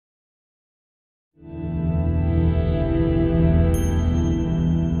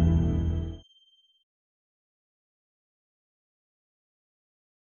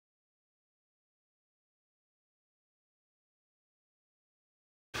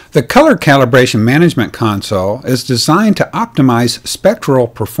The Color Calibration Management Console is designed to optimize spectral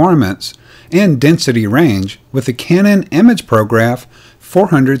performance and density range with the Canon imagePROGRAF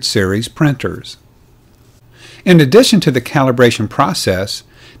 400 series printers. In addition to the calibration process,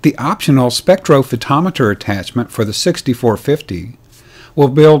 the optional spectrophotometer attachment for the 6450 will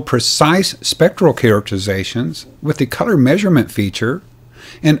build precise spectral characterizations with the color measurement feature,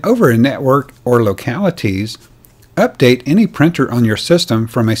 and over a network or localities, update any printer on your system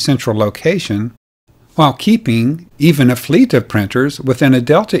from a central location while keeping even a fleet of printers within a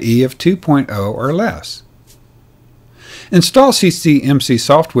delta E of 2.0 or less. Install CCMC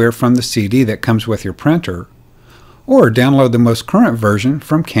software from the CD that comes with your printer, or download the most current version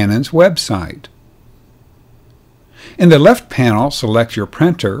from Canon's website. In the left panel, select your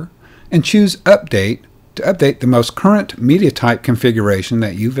printer and choose Update to update the most current media type configuration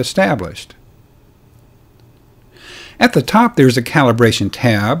that you've established. At the top, there's a Calibration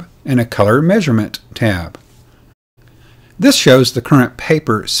tab and a Color Measurement tab. This shows the current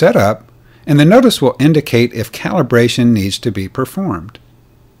paper setup, and the notice will indicate if calibration needs to be performed.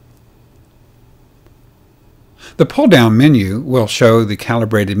 The pull-down menu will show the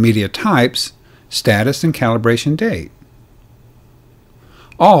calibrated media types, status, and calibration date.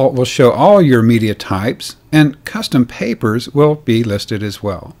 All will show all your media types, and custom papers will be listed as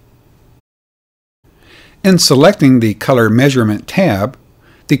well. In selecting the Color Measurement tab,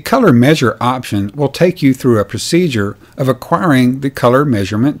 the Color Measure option will take you through a procedure of acquiring the color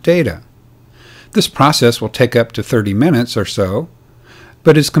measurement data. This process will take up to 30 minutes or so,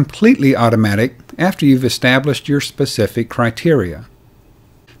 but is completely automatic after you've established your specific criteria.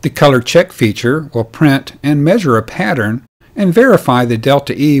 The Color Check feature will print and measure a pattern and verify the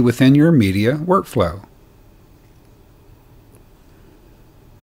delta E within your media workflow.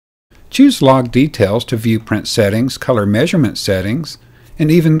 Choose Log Details to view print settings, color measurement settings, and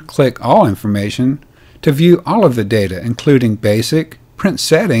even click All Information to view all of the data, including basic, print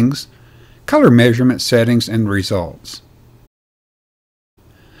settings, color measurement settings, and results.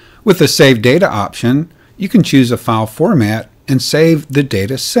 With the Save Data option, you can choose a file format and save the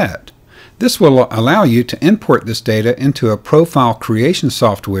data set. This will allow you to import this data into a profile creation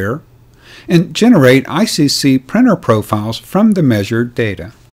software and generate ICC printer profiles from the measured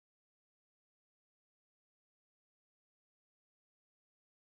data.